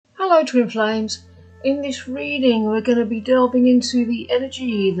Hello Twin Flames. In this reading we're going to be delving into the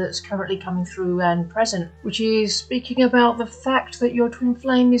energy that's currently coming through and present, which is speaking about the fact that your twin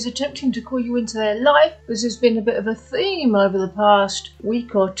flame is attempting to call you into their life. This has been a bit of a theme over the past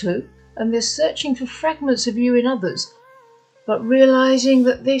week or two, and they're searching for fragments of you in others, but realizing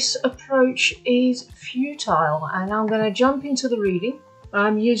that this approach is futile. And I'm going to jump into the reading.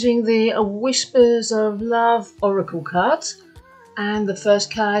 I'm using the Whispers of Love Oracle cards. And the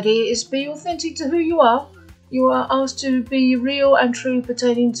first card is be authentic to who you are. You are asked to be real and true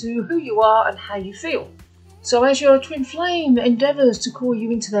pertaining to who you are and how you feel. So as your twin flame endeavours to call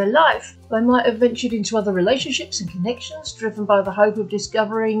you into their life, they might have ventured into other relationships and connections, driven by the hope of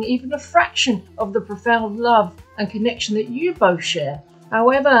discovering even a fraction of the profound love and connection that you both share.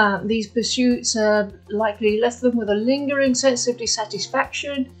 However, these pursuits have likely left them with a lingering sense of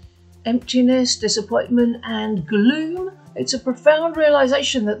dissatisfaction, emptiness, disappointment and gloom. It's a profound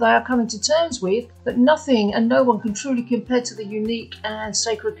realization that they are coming to terms with, that nothing and no one can truly compare to the unique and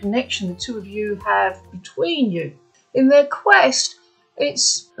sacred connection the two of you have between you. In their quest,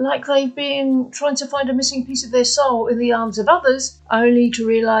 it's like they've been trying to find a missing piece of their soul in the arms of others, only to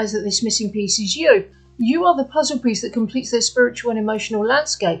realize that this missing piece is you. You are the puzzle piece that completes their spiritual and emotional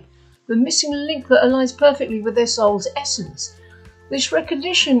landscape, the missing link that aligns perfectly with their soul's essence. This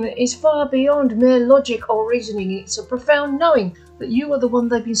recognition is far beyond mere logic or reasoning. It's a profound knowing that you are the one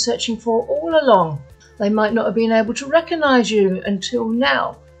they've been searching for all along. They might not have been able to recognize you until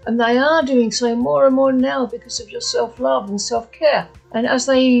now, and they are doing so more and more now because of your self-love and self-care. And as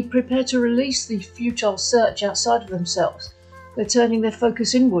they prepare to release the futile search outside of themselves, they're turning their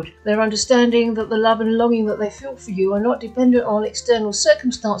focus inward. They're understanding that the love and longing that they feel for you are not dependent on external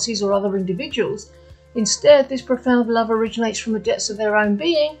circumstances or other individuals. Instead, this profound love originates from the depths of their own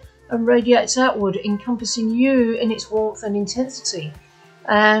being and radiates outward, encompassing you in its warmth and intensity.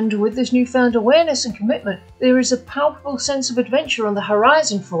 And with this newfound awareness and commitment, there is a palpable sense of adventure on the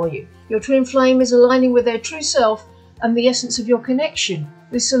horizon for you. Your twin flame is aligning with their true self and the essence of your connection.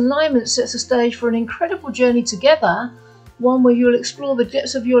 This alignment sets the stage for an incredible journey together, one where you'll explore the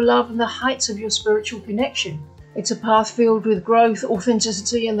depths of your love and the heights of your spiritual connection. It's a path filled with growth,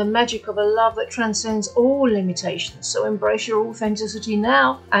 authenticity, and the magic of a love that transcends all limitations. So embrace your authenticity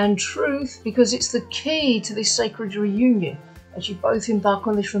now and truth, because it's the key to this sacred reunion as you both embark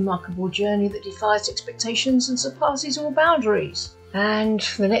on this remarkable journey that defies expectations and surpasses all boundaries. And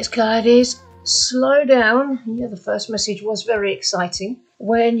the next card is slow down. Yeah, the first message was very exciting.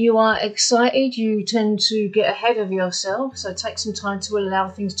 When you are excited, you tend to get ahead of yourself, so take some time to allow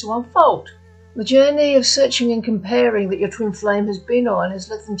things to unfold. The journey of searching and comparing that your twin flame has been on has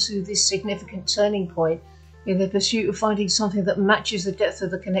led them to this significant turning point in their pursuit of finding something that matches the depth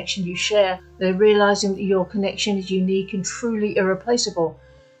of the connection you share. They're realizing that your connection is unique and truly irreplaceable.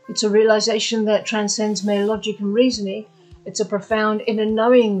 It's a realization that transcends mere logic and reasoning. It's a profound inner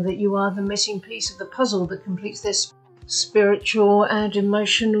knowing that you are the missing piece of the puzzle that completes their spiritual and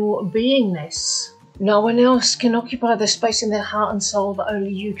emotional beingness. No one else can occupy the space in their heart and soul that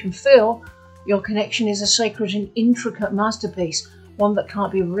only you can fill. Your connection is a sacred and intricate masterpiece, one that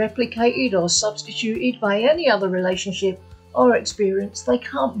can't be replicated or substituted by any other relationship or experience. They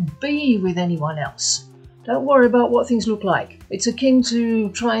can't be with anyone else. Don't worry about what things look like. It's akin to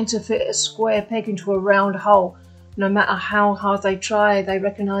trying to fit a square peg into a round hole. No matter how hard they try, they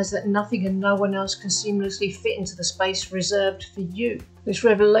recognize that nothing and no one else can seamlessly fit into the space reserved for you. This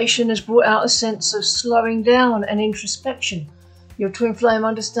revelation has brought out a sense of slowing down and introspection. Your twin flame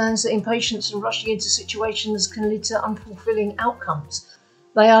understands that impatience and rushing into situations can lead to unfulfilling outcomes.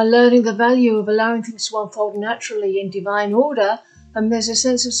 They are learning the value of allowing things to unfold naturally in divine order, and there's a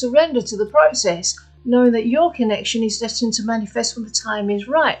sense of surrender to the process, knowing that your connection is destined to manifest when the time is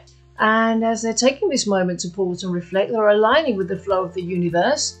right. And as they're taking this moment to pause and reflect, they're aligning with the flow of the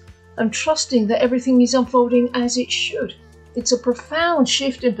universe and trusting that everything is unfolding as it should. It's a profound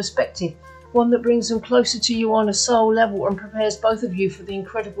shift in perspective, one that brings them closer to you on a soul level and prepares both of you for the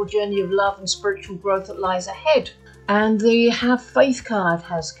incredible journey of love and spiritual growth that lies ahead. And the Have Faith card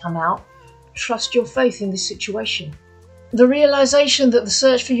has come out. Trust your faith in this situation. The realization that the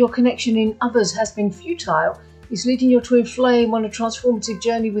search for your connection in others has been futile is leading your twin flame on a transformative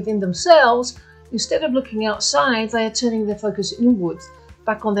journey within themselves. Instead of looking outside, they are turning their focus inwards,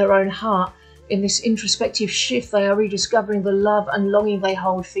 back on their own heart. In this introspective shift, they are rediscovering the love and longing they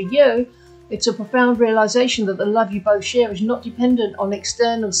hold for you. It's a profound realization that the love you both share is not dependent on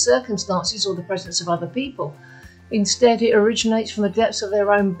external circumstances or the presence of other people. Instead, it originates from the depths of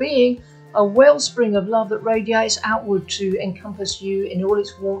their own being, a wellspring of love that radiates outward to encompass you in all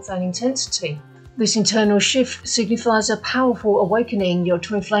its warmth and intensity. This internal shift signifies a powerful awakening. Your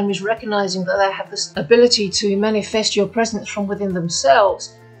twin flame is recognizing that they have this ability to manifest your presence from within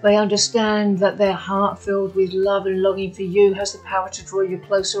themselves. They understand that their heart filled with love and longing for you has the power to draw you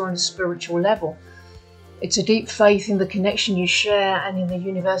closer on a spiritual level. It's a deep faith in the connection you share and in the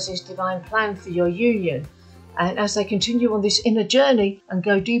universe's divine plan for your union. And as they continue on this inner journey and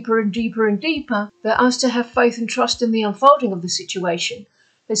go deeper and deeper and deeper, they're asked to have faith and trust in the unfolding of the situation.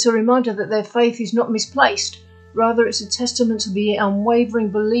 It's a reminder that their faith is not misplaced. Rather, it's a testament to the unwavering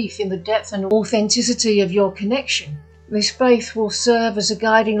belief in the depth and authenticity of your connection. This faith will serve as a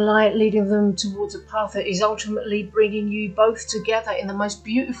guiding light, leading them towards a path that is ultimately bringing you both together in the most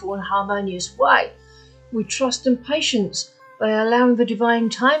beautiful and harmonious way. With trust and patience, they are allowing the divine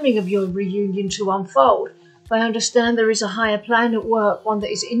timing of your reunion to unfold. They understand there is a higher plan at work, one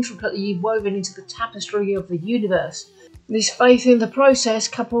that is intricately woven into the tapestry of the universe. This faith in the process,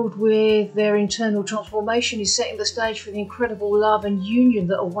 coupled with their internal transformation, is setting the stage for the incredible love and union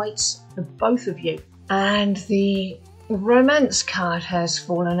that awaits the both of you. And the romance card has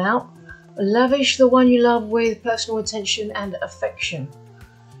fallen out. Lavish the one you love with personal attention and affection.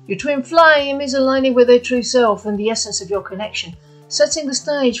 Your twin flame is aligning with their true self and the essence of your connection, setting the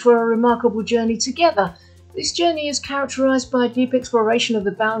stage for a remarkable journey together. This journey is characterized by a deep exploration of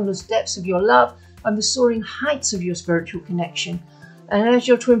the boundless depths of your love and the soaring heights of your spiritual connection. And as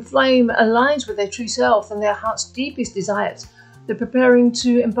your twin flame aligns with their true self and their heart's deepest desires, they're preparing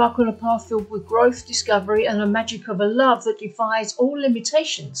to embark on a path filled with growth, discovery, and a magic of a love that defies all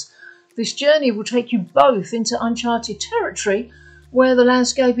limitations. This journey will take you both into uncharted territory, where the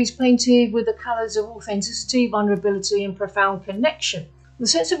landscape is painted with the colours of authenticity, vulnerability, and profound connection. The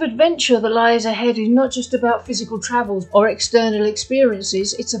sense of adventure that lies ahead is not just about physical travels or external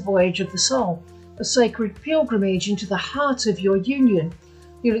experiences, it's a voyage of the soul, a sacred pilgrimage into the heart of your union.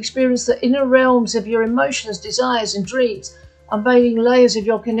 You'll experience the inner realms of your emotions, desires, and dreams, unveiling layers of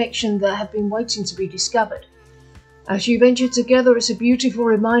your connection that have been waiting to be discovered. As you venture together, it's a beautiful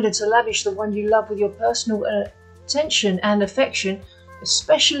reminder to lavish the one you love with your personal attention and affection,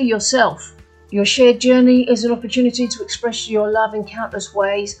 especially yourself. Your shared journey is an opportunity to express your love in countless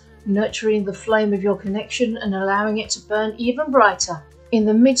ways, nurturing the flame of your connection and allowing it to burn even brighter. In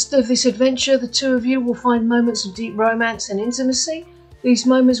the midst of this adventure, the two of you will find moments of deep romance and intimacy. These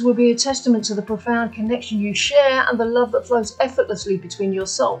moments will be a testament to the profound connection you share and the love that flows effortlessly between your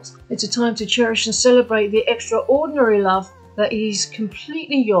souls. It's a time to cherish and celebrate the extraordinary love that is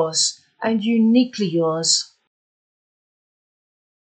completely yours and uniquely yours.